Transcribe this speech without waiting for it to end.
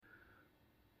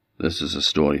This is a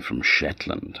story from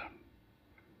Shetland,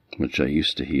 which I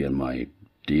used to hear my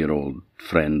dear old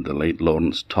friend, the late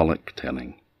Lawrence Tulloch,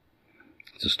 telling.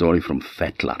 It's a story from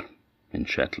Fetlar in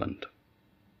Shetland.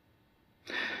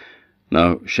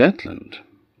 Now, Shetland,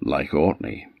 like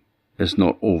Orkney, is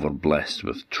not over-blessed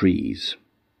with trees,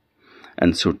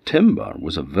 and so timber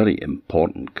was a very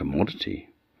important commodity,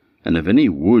 and if any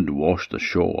wood washed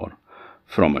ashore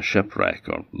from a shipwreck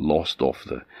or lost off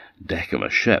the deck of a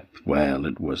ship, well,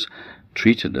 it was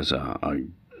treated as a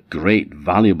great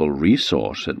valuable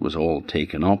resource. It was all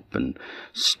taken up and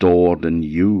stored and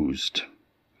used.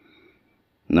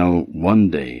 Now, one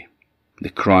day, the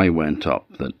cry went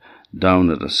up that down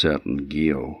at a certain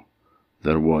geo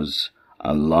there was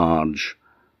a large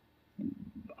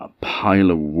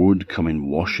pile of wood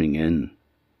coming washing in.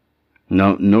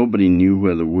 Now, nobody knew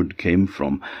where the wood came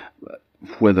from,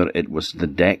 whether it was the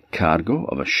deck cargo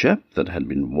of a ship that had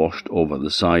been washed over the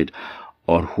side,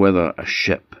 or whether a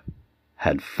ship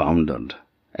had foundered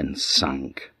and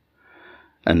sank.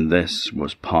 And this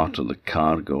was part of the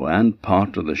cargo and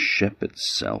part of the ship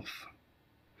itself.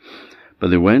 But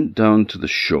they went down to the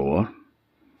shore,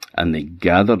 and they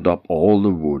gathered up all the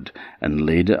wood and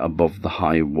laid it above the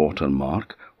high water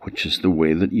mark, which is the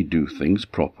way that you do things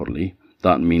properly.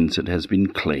 That means it has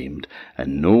been claimed,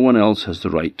 and no one else has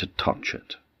the right to touch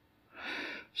it.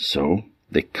 So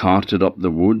they carted up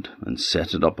the wood and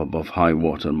set it up above high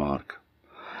water mark,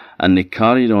 and they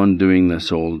carried on doing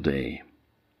this all day.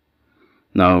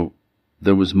 Now,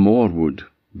 there was more wood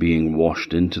being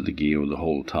washed into the geo the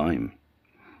whole time,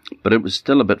 but it was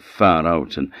still a bit far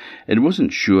out, and it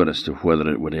wasn't sure as to whether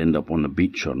it would end up on the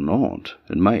beach or not.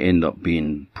 It might end up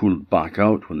being pulled back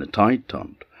out when the tide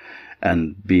turned,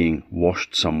 and being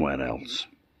washed somewhere else.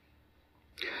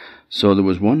 So there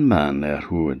was one man there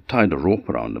who had tied a rope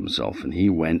around himself, and he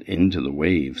went into the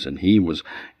waves, and he was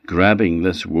grabbing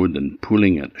this wood and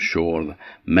pulling it ashore. The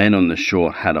men on the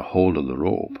shore had a hold of the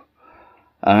rope,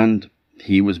 and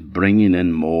he was bringing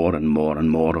in more and more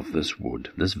and more of this wood,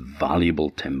 this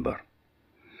valuable timber.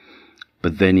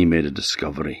 But then he made a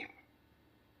discovery,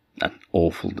 an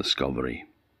awful discovery,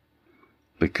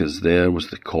 because there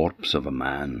was the corpse of a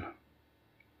man,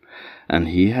 and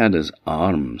he had his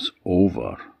arms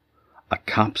over a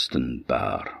capstan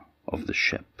bar of the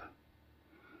ship.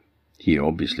 He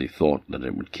obviously thought that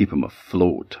it would keep him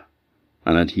afloat,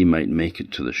 and that he might make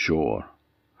it to the shore.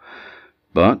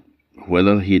 But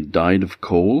whether he had died of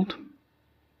cold,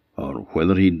 or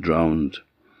whether he drowned,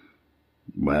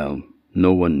 well,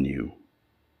 no one knew.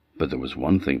 But there was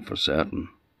one thing for certain: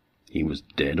 he was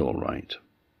dead all right.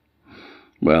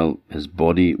 Well, his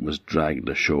body was dragged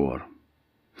ashore.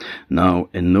 Now,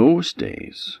 in those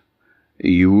days,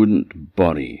 you wouldn't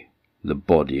bury the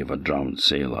body of a drowned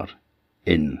sailor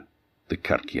in the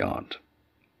kirkyard,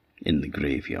 in the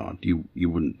graveyard. You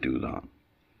wouldn't do that,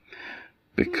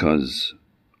 because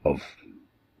of,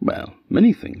 well,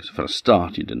 many things. For a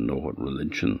start, you didn't know what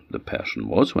religion the person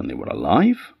was when they were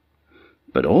alive,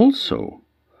 but also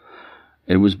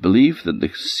it was believed that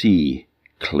the sea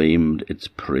claimed its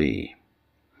prey,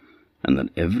 and that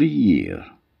every year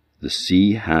the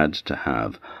sea had to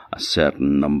have a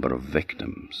certain number of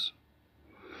victims.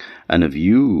 And if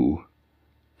you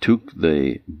took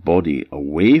the body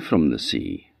away from the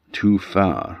sea too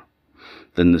far,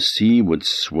 then the sea would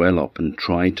swell up and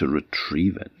try to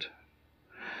retrieve it.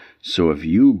 So if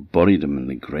you buried him in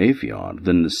the graveyard,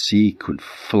 then the sea could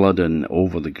flood in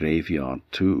over the graveyard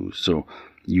too. So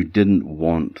you didn't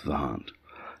want that.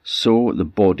 So the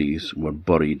bodies were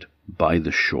buried by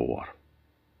the shore.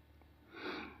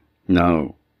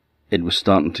 Now, it was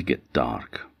starting to get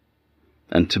dark,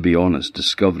 and to be honest,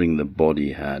 discovering the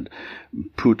body had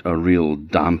put a real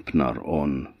dampener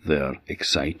on their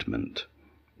excitement.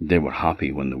 They were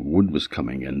happy when the wood was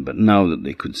coming in, but now that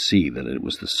they could see that it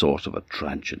was the sort of a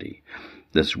tragedy,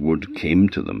 this wood came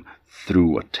to them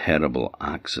through a terrible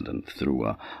accident, through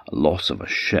a loss of a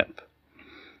ship,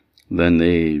 then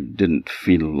they didn't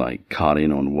feel like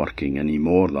carrying on working any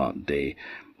more that day.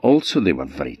 Also, they were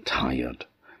very tired.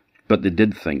 But they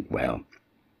did think, well,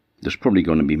 there's probably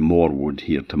going to be more wood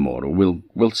here tomorrow.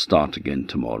 We'll start again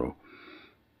tomorrow.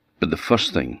 But the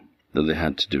first thing that they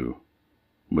had to do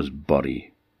was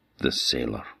bury this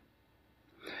sailor.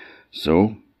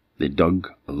 So they dug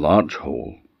a large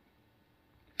hole,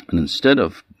 and instead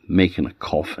of making a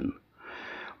coffin,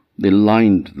 they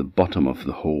lined the bottom of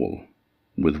the hole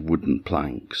with wooden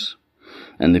planks,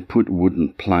 and they put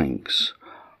wooden planks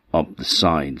up the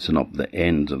sides and up the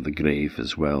ends of the grave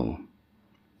as well,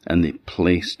 and they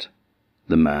placed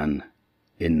the man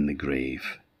in the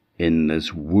grave, in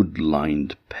this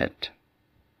wood-lined pit.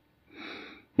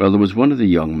 Well, there was one of the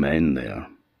young men there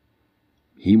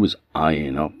he was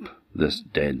eyeing up this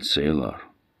dead sailor,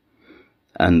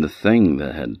 and the thing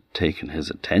that had taken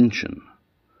his attention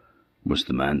was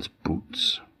the man's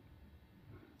boots.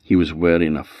 He was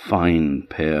wearing a fine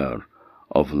pair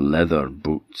of leather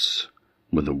boots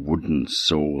with a wooden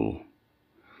sole,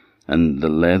 and the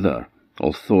leather,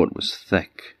 although it was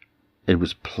thick, it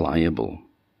was pliable.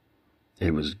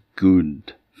 It was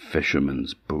good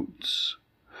fisherman's boots,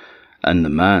 and the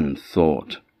man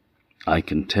thought, I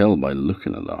can tell by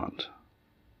looking at that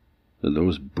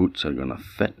those boots are going to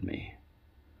fit me.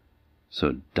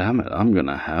 So damn it, I'm going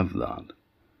to have that.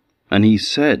 And he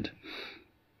said,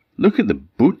 look at the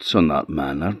boots on that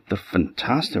man. They're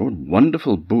fantastic. What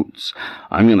wonderful boots.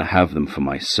 I'm going to have them for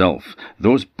myself.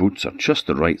 Those boots are just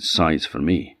the right size for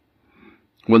me.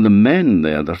 Well, the men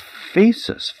there, their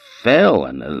faces fell,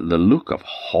 and the look of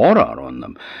horror on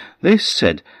them. They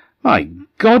said, my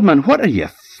God, man, what are you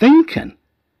thinking?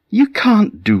 You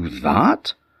can't do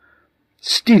that.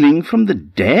 Stealing from the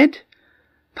dead?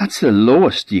 That's the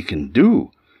lowest you can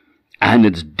do. And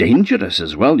it's dangerous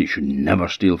as well. You should never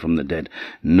steal from the dead.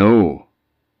 No,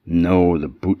 the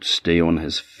boots stay on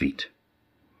his feet.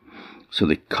 So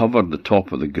they covered the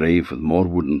top of the grave with more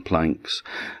wooden planks,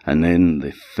 and then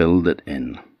they filled it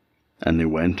in, and they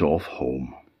went off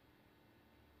home.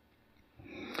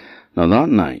 Now that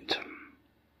night,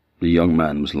 the young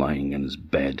man was lying in his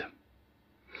bed,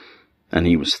 and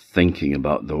he was thinking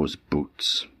about those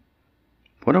boots.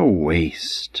 What a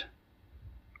waste.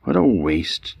 What a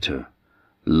waste to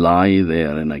lie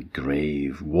there in a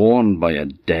grave, worn by a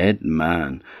dead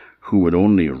man who would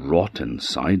only rot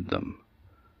inside them.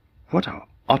 What an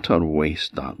utter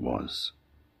waste that was.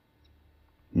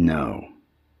 No,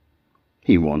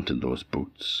 he wanted those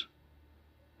boots.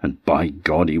 And by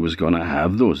God, he was going to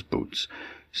have those boots.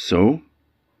 So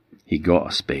he got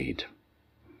a spade.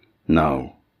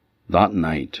 Now, that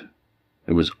night,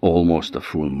 it was almost a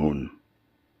full moon,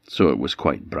 so it was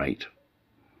quite bright.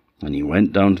 And he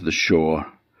went down to the shore,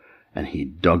 and he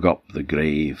dug up the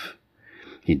grave.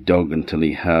 He dug until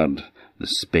he heard the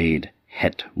spade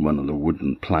hit one of the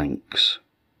wooden planks.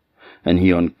 And he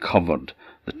uncovered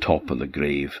the top of the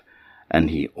grave,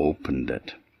 and he opened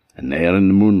it. And there in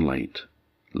the moonlight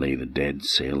lay the dead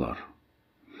sailor.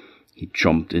 He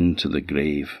jumped into the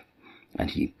grave,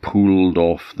 and he pulled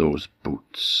off those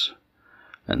boots.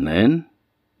 And then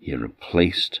he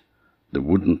replaced the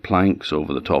wooden planks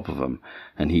over the top of him,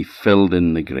 and he filled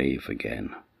in the grave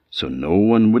again, so no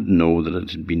one would know that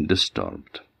it had been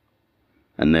disturbed.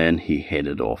 And then he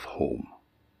headed off home.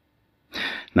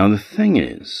 Now the thing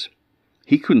is,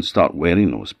 he couldn't start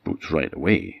wearing those boots right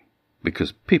away,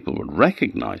 because people would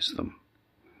recognize them.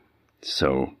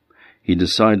 So he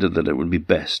decided that it would be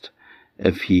best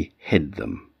if he hid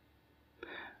them.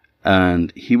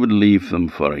 And he would leave them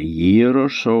for a year or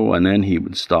so, and then he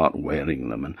would start wearing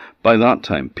them. And by that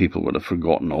time, people would have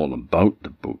forgotten all about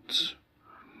the boots.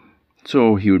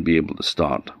 So he would be able to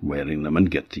start wearing them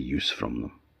and get the use from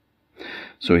them.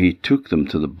 So he took them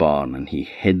to the barn, and he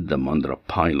hid them under a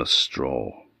pile of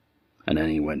straw. And then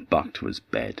he went back to his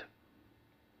bed.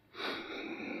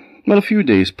 Well, a few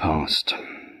days passed,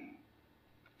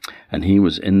 and he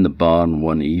was in the barn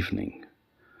one evening,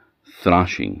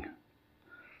 thrashing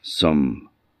some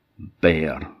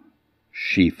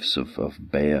sheaves of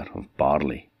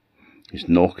barley. He's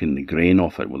knocking the grain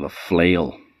off it with a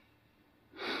flail.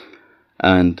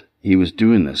 And he was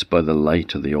doing this by the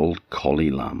light of the old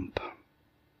Koli lamp.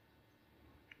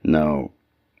 Now,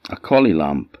 a Koli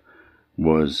lamp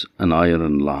was an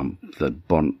iron lamp that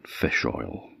burnt fish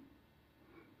oil,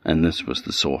 and this was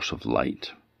the source of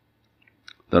light.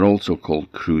 They're also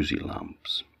called cruisy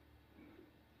lamps,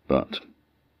 but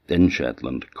in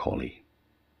Shetland, Koli.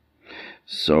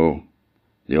 So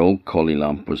the old Koli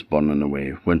lamp was burning away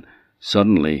when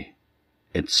suddenly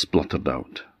it spluttered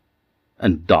out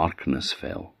and darkness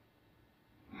fell.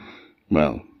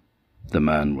 Well, the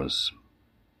man was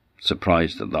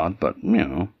surprised at that, but,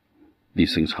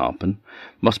 these things happen.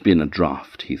 Must be in a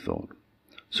draught, he thought.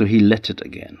 So he lit it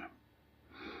again.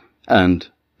 And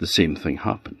the same thing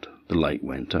happened. The light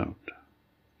went out.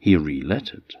 He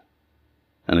relit it.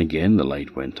 And again the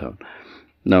light went out.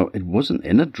 Now, it wasn't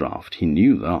in a draught. He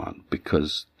knew that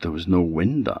because there was no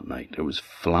wind that night. It was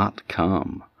flat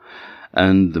calm.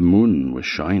 And the moon was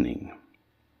shining.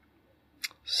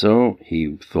 So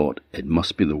he thought it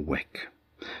must be the wick.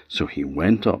 So he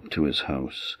went up to his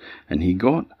house and he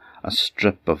got a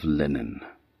strip of linen.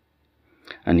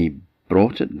 And he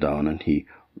brought it down and he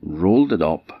rolled it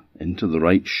up into the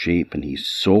right shape and he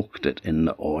soaked it in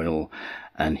the oil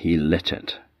and he lit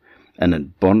it. And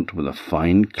it burnt with a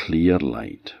fine clear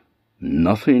light.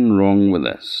 Nothing wrong with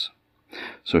this.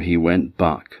 So he went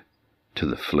back to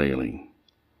the flailing,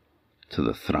 to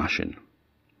the thrashing.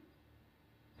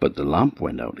 But the lamp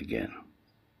went out again.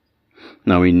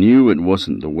 Now he knew it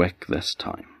wasn't the wick this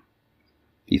time.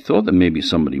 He thought that maybe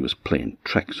somebody was playing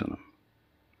tricks on him.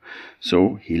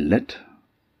 So he lit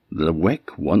the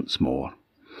wick once more.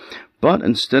 But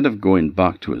instead of going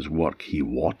back to his work, he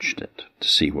watched it to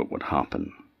see what would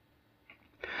happen.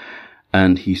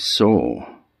 And he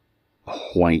saw a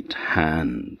white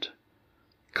hand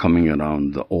coming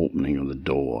around the opening of the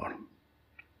door.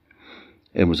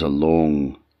 It was a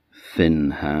long,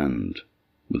 thin hand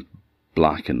with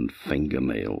blackened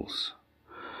fingernails,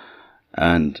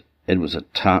 and it was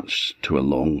attached to a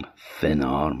long, thin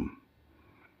arm,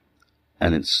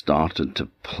 and it started to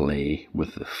play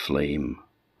with the flame.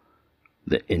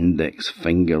 The index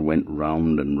finger went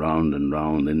round and round and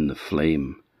round in the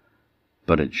flame,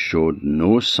 but it showed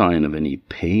no sign of any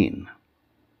pain.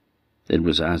 It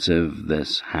was as if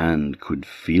this hand could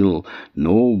feel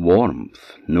no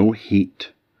warmth, no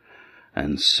heat,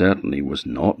 and certainly was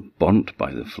not burnt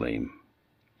by the flame.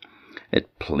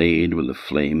 It played with the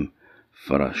flame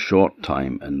for a short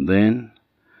time, and then,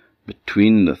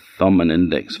 between the thumb and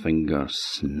index finger,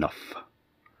 snuffed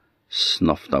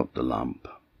out the lamp.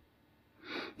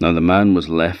 Now the man was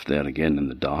left there again in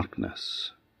the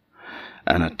darkness,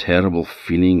 and a terrible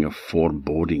feeling of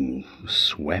foreboding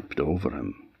swept over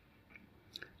him.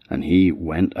 And he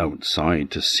went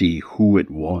outside to see who it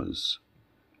was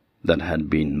that had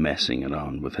been messing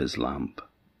around with his lamp.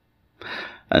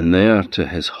 And there, to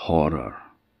his horror,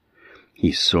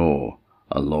 he saw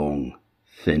a long,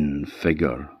 thin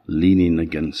figure leaning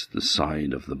against the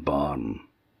side of the barn.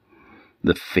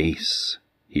 The face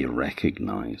he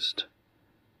recognized.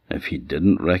 If he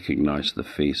didn't recognize the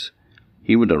face,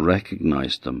 he would have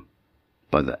recognized him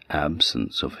by the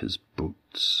absence of his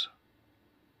boots.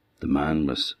 The man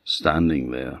was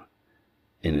standing there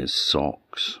in his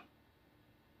socks.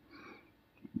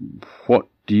 "What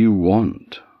do you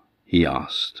want?" he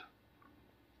asked.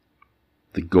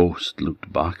 The ghost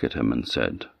looked back at him and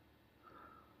said,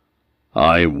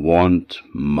 "I want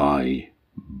my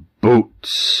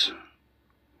boots."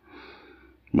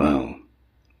 Well,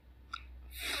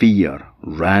 fear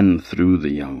ran through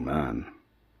the young man,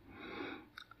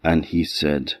 and he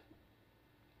said,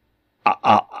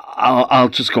 I'll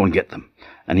just go and get them.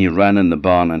 And he ran in the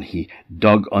barn, and he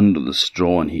dug under the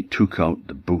straw, and he took out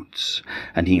the boots,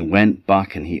 and he went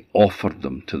back and he offered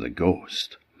them to the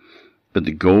ghost. But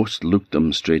the ghost looked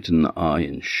him straight in the eye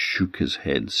and shook his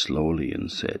head slowly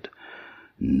and said,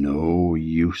 "No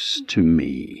use to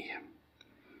me.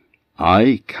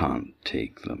 I can't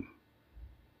take them.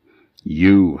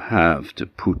 You have to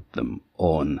put them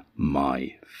on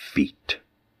my feet,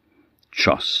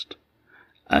 just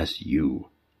as you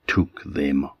took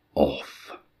them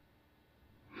off."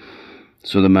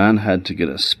 So the man had to get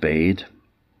a spade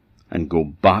and go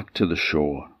back to the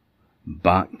shore,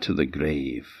 back to the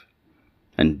grave,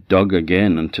 and dug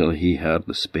again until he heard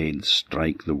the spade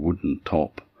strike the wooden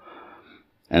top,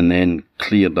 and then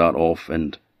cleared that off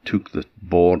and took the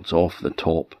boards off the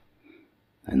top,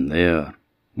 and there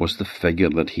was the figure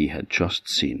that he had just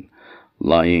seen,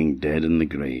 lying dead in the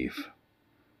grave,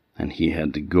 and he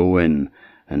had to go in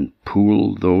and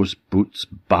pull those boots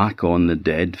back on the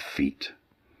dead feet,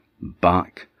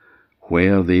 back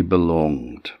where they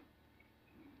belonged.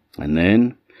 And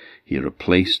then he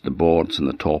replaced the boards on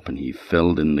the top, and he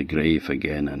filled in the grave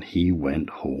again, and he went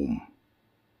home.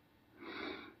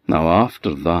 Now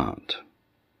after that,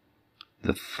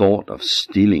 the thought of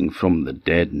stealing from the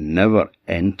dead never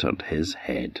entered his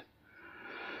head.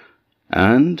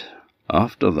 And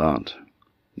after that,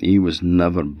 he was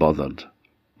never bothered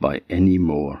by any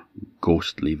more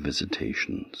ghostly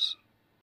visitations.